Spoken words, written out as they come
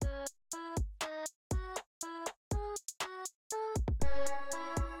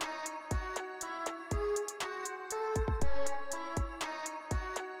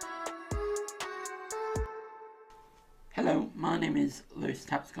my name is Lewis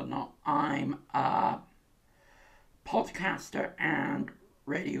Tapscott. I'm a podcaster and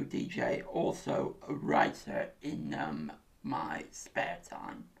radio DJ, also a writer in my spare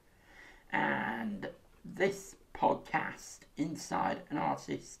time. And this podcast, Inside an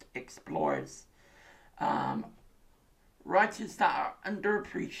Artist, explores writers that are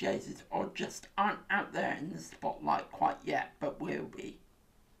underappreciated or just aren't out there in the spotlight quite yet, but will be.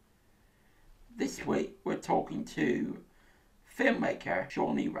 This week we're talking to filmmaker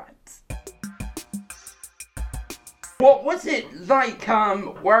Shawnee Wright. What was it like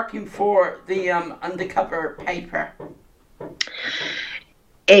working for the undercover paper?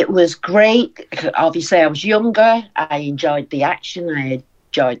 It was great. Obviously, I was younger. I enjoyed the action. I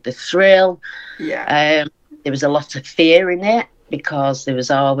enjoyed the thrill. Yeah. There was a lot of fear in it because there was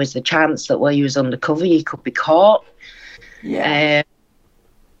always the chance that while you was undercover, you could be caught. Yeah.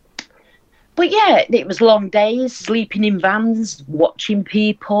 But yeah, it was long days, sleeping in vans, watching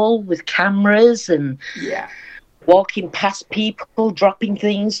people with cameras and walking past people, dropping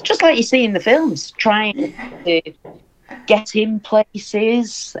things, just like you see in the films, trying to get in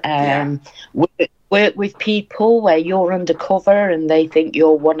places, work with people where you're undercover and they think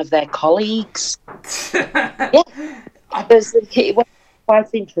you're one of their colleagues. It was quite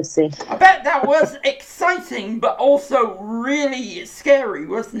interesting. I bet that was exciting, but also really scary,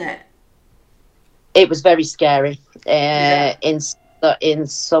 wasn't it? It was very scary. In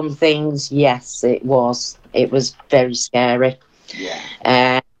some things, yes, it was. It was very scary.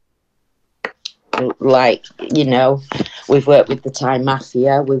 Yeah. Like, you know, we've worked with the Thai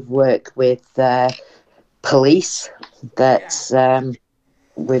Mafia, we've worked with police that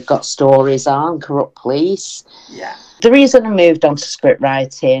we've got stories on, corrupt police. Yeah. The reason I moved on to script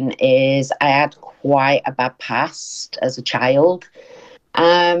writing is I had quite a bad past as a child.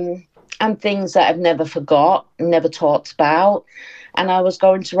 And things that I've never forgot, never talked about. And I was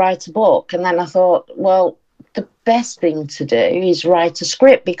going to write a book. And then I thought, well, the best thing to do is write a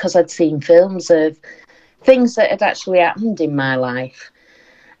script because I'd seen films of things that had actually happened in my life.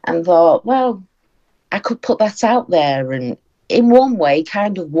 And thought, well, I could put that out there and in one way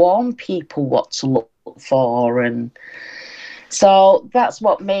kind of warn people what to look for. And so that's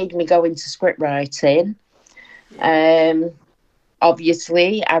what made me go into script writing.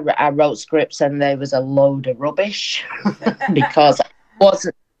 Obviously, I wrote scripts and there was a load of rubbish because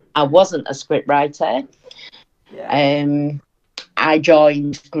I wasn't a script writer. Yeah. I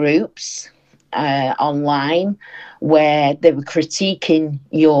joined groups online where they were critiquing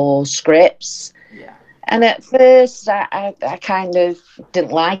your scripts. Yeah. And at first, I kind of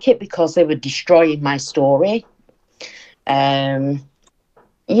didn't like it because they were destroying my story. You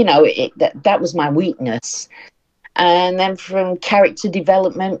know, that was my weakness. And then from character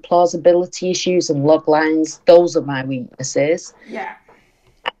development, plausibility issues and log lines, those are my weaknesses. Yeah.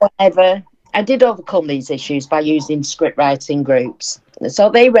 However, I did overcome these issues by using script writing groups. So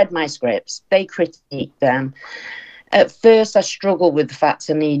they read my scripts, they critiqued them. At first, I struggled with the fact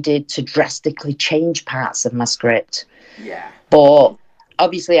I needed to drastically change parts of my script. Yeah. But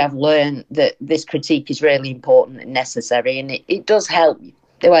obviously, I've learned that this critique is really important and necessary, and it does help.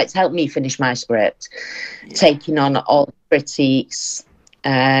 Well, it's helped me finish my script, taking on all the critiques,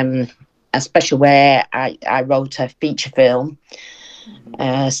 especially where I wrote a feature film,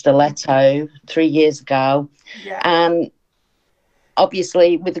 Stiletto, 3 years ago. Yeah. And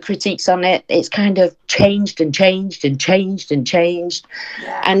obviously, with the critiques on it, it's kind of changed and changed and changed and changed.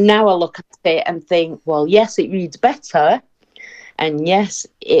 Yeah. And now I look at it and think, well, yes, it reads better. And yes,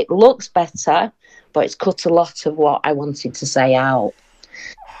 it looks better, but it's cut a lot of what I wanted to say out.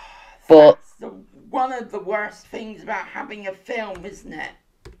 But that's one of the worst things about having a film, isn't it?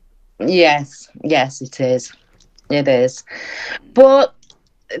 Yes, it is. It is. But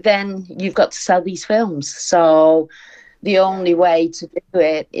then you've got to sell these films. So the only way to do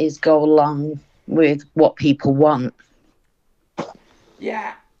it is go along with what people want.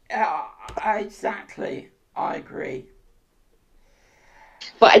 Yeah, exactly. I agree.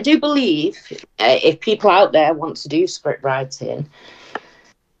 But I do believe if people out there want to do script writing,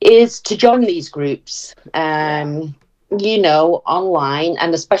 is to join these groups, you know, online,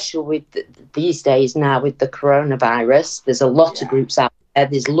 and especially with these days now with the coronavirus, there's a lot of groups out there.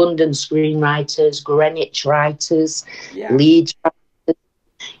 There's London Screenwriters, Greenwich Writers, Leeds Writers.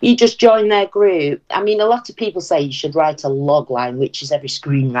 You just join their group. I mean, a lot of people say you should write a log line, which is every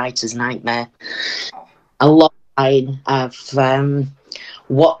screenwriter's nightmare. A log line of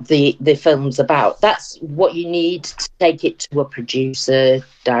what the film's about. That's what you need to take it to a producer,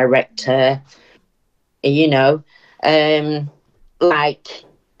 director, you know. Like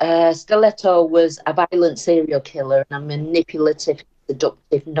Stiletto was a violent serial killer and a manipulative,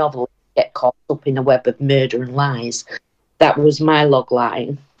 seductive novel get caught up in a web of murder and lies. That was my log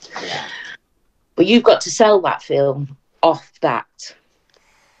line. Yeah. But you've got to sell that film off that.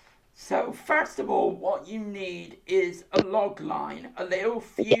 So first of all, what you need is a log line, a little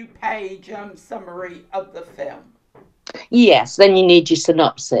few-page summary of the film. Yes, then you need your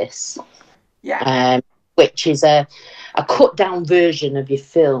synopsis. Yeah. Which is a cut-down version of your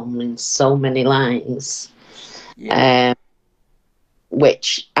film in so many lines. Yeah.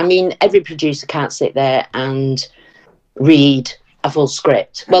 Which, I mean, every producer can't sit there and read a full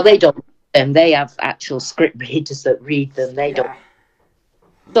script. Well, they don't. They have actual script readers that read them. They don't.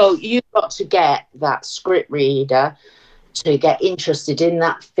 So you've got to get that script reader to get interested in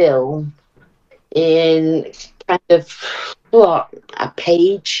that film in kind of a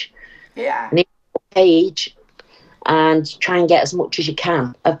page, an page, and try and get as much as you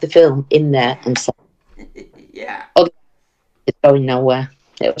can of the film in there and say, yeah. Otherwise, it's going nowhere.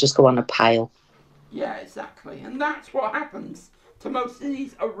 It'll just go on a pile. Yeah, exactly. And that's what happens to most of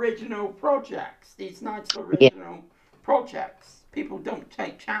these original projects, these nice original projects. People don't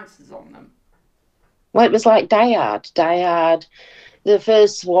take chances on them. Well, it was like Die Hard. Die Hard, the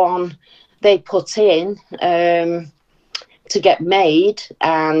first one they put in to get made,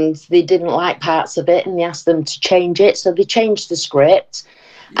 and they didn't like parts of it, and they asked them to change it. So they changed the script,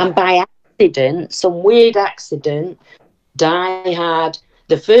 and by accident, some weird accident, Die Hard,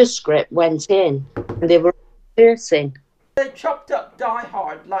 the first script went in, and they were rehearsing. They chopped up Die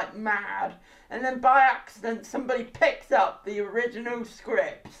Hard like mad, and then by accident somebody picked up the original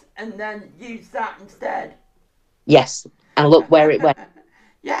script and then used that instead. Yes, and look where it went.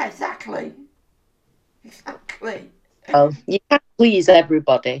 Yeah, exactly. Exactly. Well, you can't please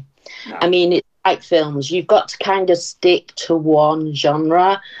everybody. No. I mean, it's like films. You've got to kind of stick to one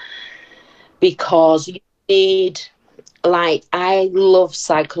genre because you need... Like, I love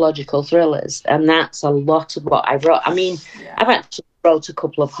psychological thrillers, and that's a lot of what I wrote. I mean, I've actually wrote a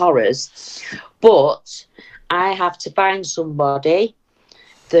couple of horrors, but I have to find somebody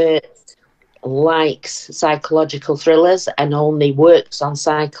that likes psychological thrillers and only works on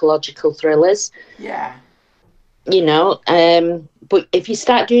psychological thrillers. Yeah. You know, but if you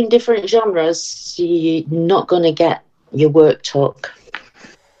start doing different genres, you're not going to get your work took.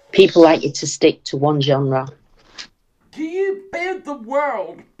 People like you to stick to one genre. Do you build the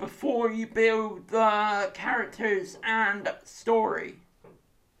world before you build the characters and story?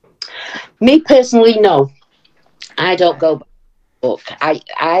 Me personally, no. I don't go by the book.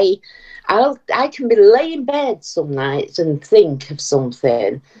 I can be laying in bed some nights and think of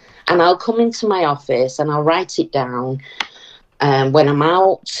something, and I'll come into my office and I'll write it down. When I'm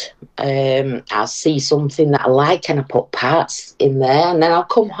out, I'll see something that I like and I put parts in there, and then I'll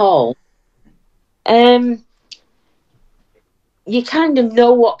come home. You kind of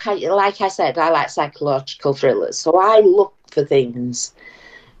know what kind. Like I said, I like psychological thrillers, so I look for things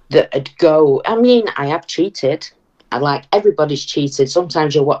that go. I mean, I have cheated. I like everybody's cheated.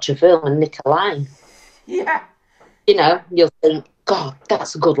 Sometimes you'll watch a film and nick a line. Yeah. You know, you'll think, God,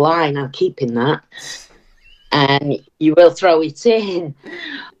 that's a good line. I'm keeping that, and you will throw it in.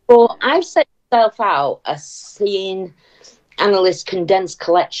 But I've set myself out a scene analyst condensed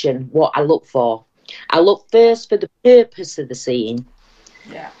collection. What I look for. I look first for the purpose of the scene.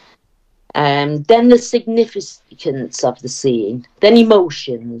 Yeah. Then the significance of the scene. Then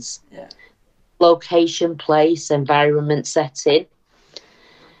emotions. Yeah. Location, place, environment, setting.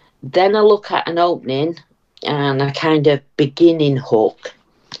 Then I look at an opening and a kind of beginning hook.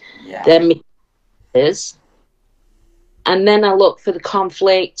 Yeah. Then and then I look for the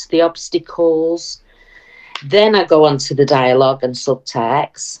conflict, the obstacles. Then I go on to the dialogue and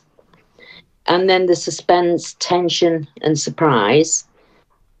subtext. And then the suspense, tension and surprise.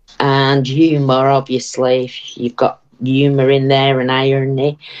 And humour, obviously, if you've got humour in there and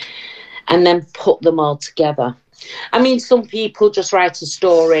irony. And then put them all together. I mean, some people just write a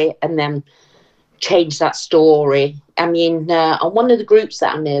story and then change that story. I mean, on one of the groups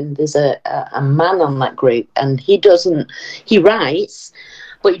that I'm in, there's a man on that group, and he writes,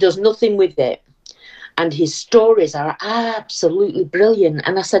 but he does nothing with it. And his stories are absolutely brilliant.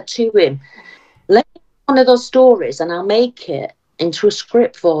 And I said to him, let me one of those stories and I'll make it into a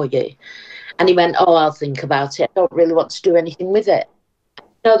script for you. And he went, oh, I'll think about it. I don't really want to do anything with it.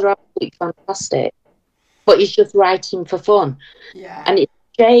 No, they're absolutely fantastic. But he's just writing for fun. Yeah. And it's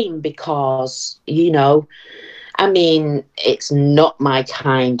a shame because, you know, I mean, it's not my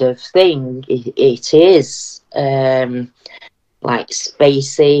kind of thing. It is like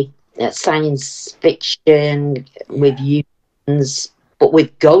spacey, science fiction with humans, but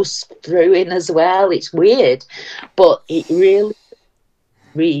with ghosts through in as well. It's weird, but it really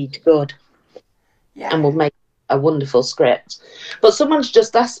read good and Yeah. will make a wonderful script. But someone's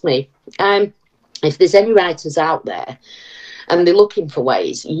just asked me if there's any writers out there and they're looking for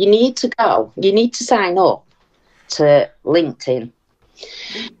ways. You need to sign up to LinkedIn.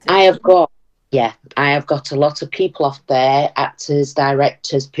 I LinkedIn. have got, yeah, I have got a lot of people off there, actors,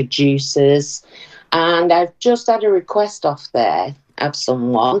 directors, producers, and I've just had a request off there of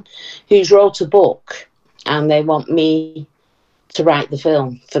someone who's wrote a book and they want me to write the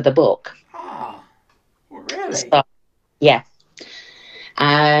film for the book. Ah, well, really? So, yeah.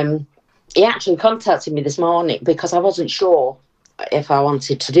 He actually contacted me this morning because I wasn't sure if I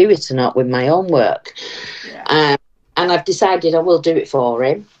wanted to do it or not with my own work. Yeah. And I've decided I will do it for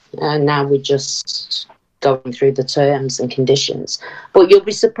him. And now we're just going through the terms and conditions. But you'll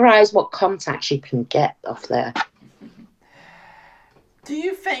be surprised what contacts you can get off there. Do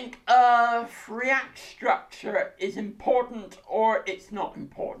you think free act structure is important or it's not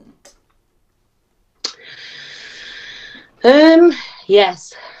important?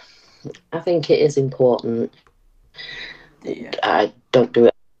 Yes, I think it is important. Yeah. I don't do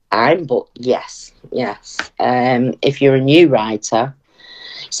it all the time, but yes. If you're a new writer,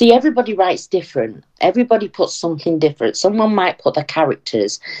 see, everybody writes different. Everybody puts something different. Someone might put their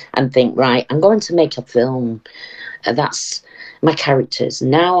characters and think, right, I'm going to make a film. That's my characters.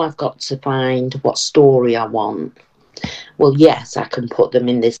 Now I've got to find what story I want. Well, yes, I can put them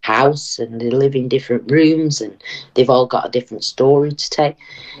in this house and they live in different rooms and they've all got a different story to tell.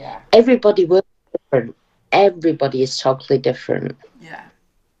 Yeah. Everybody works different. Everybody is totally different. Yeah.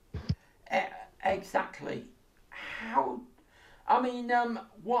 Exactly. How? I mean,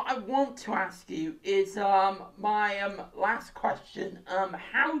 what I want to ask you is my last question.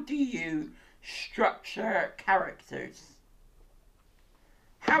 How do you structure characters?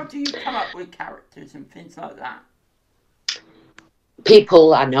 How do you come up with characters and things like that?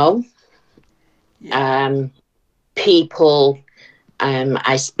 People I know, Yeah. people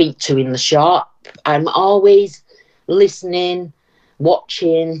I speak to in the shop. I'm always listening,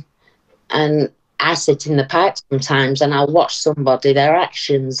 watching, and I sit in the park sometimes and I'll watch somebody, their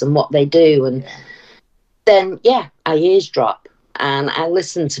actions and what they do. And Yeah. then, yeah, I eavesdrop and I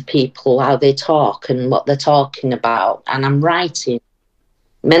listen to people, how they talk and what they're talking about. And I'm writing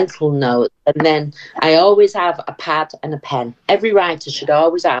mental notes. And then I always have a pad and a pen. Every writer should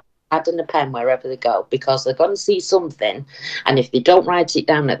always have a pad and a pen wherever they go because they're going to see something. And if they don't write it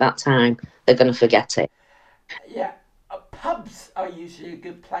down at that time, they're going to forget it. Yeah. Pubs are usually a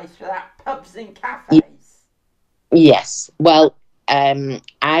good place for that. Pubs and cafes. Yes. Well,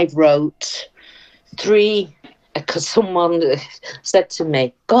 I wrote 3 because someone said to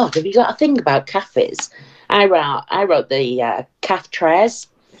me, "God, have you got a thing about cafes?" I wrote the Caf Tres.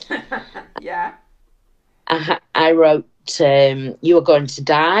 Yeah. I wrote You Are Going to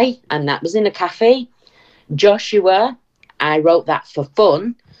Die, and that was in a cafe. Joshua, I wrote that for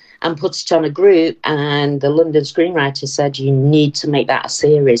fun and put it on a group, and the London screenwriter said, you need to make that a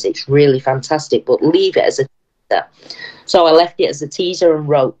series. It's really fantastic, but leave it as a teaser. So I left it as a teaser and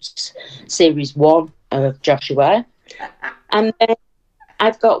wrote series 1 of Joshua. And then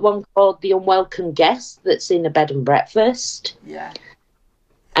I've got one called The Unwelcome Guest that's in a bed and breakfast. Yeah.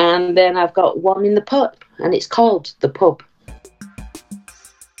 And then I've got one in the pub, and it's called The Pub.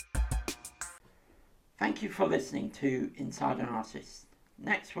 Thank you for listening to Inside an Artist.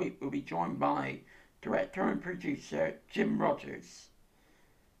 Next week we'll be joined by director and producer Jim Rogers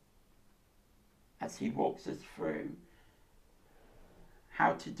as he walks us through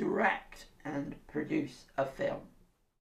how to direct and produce a film.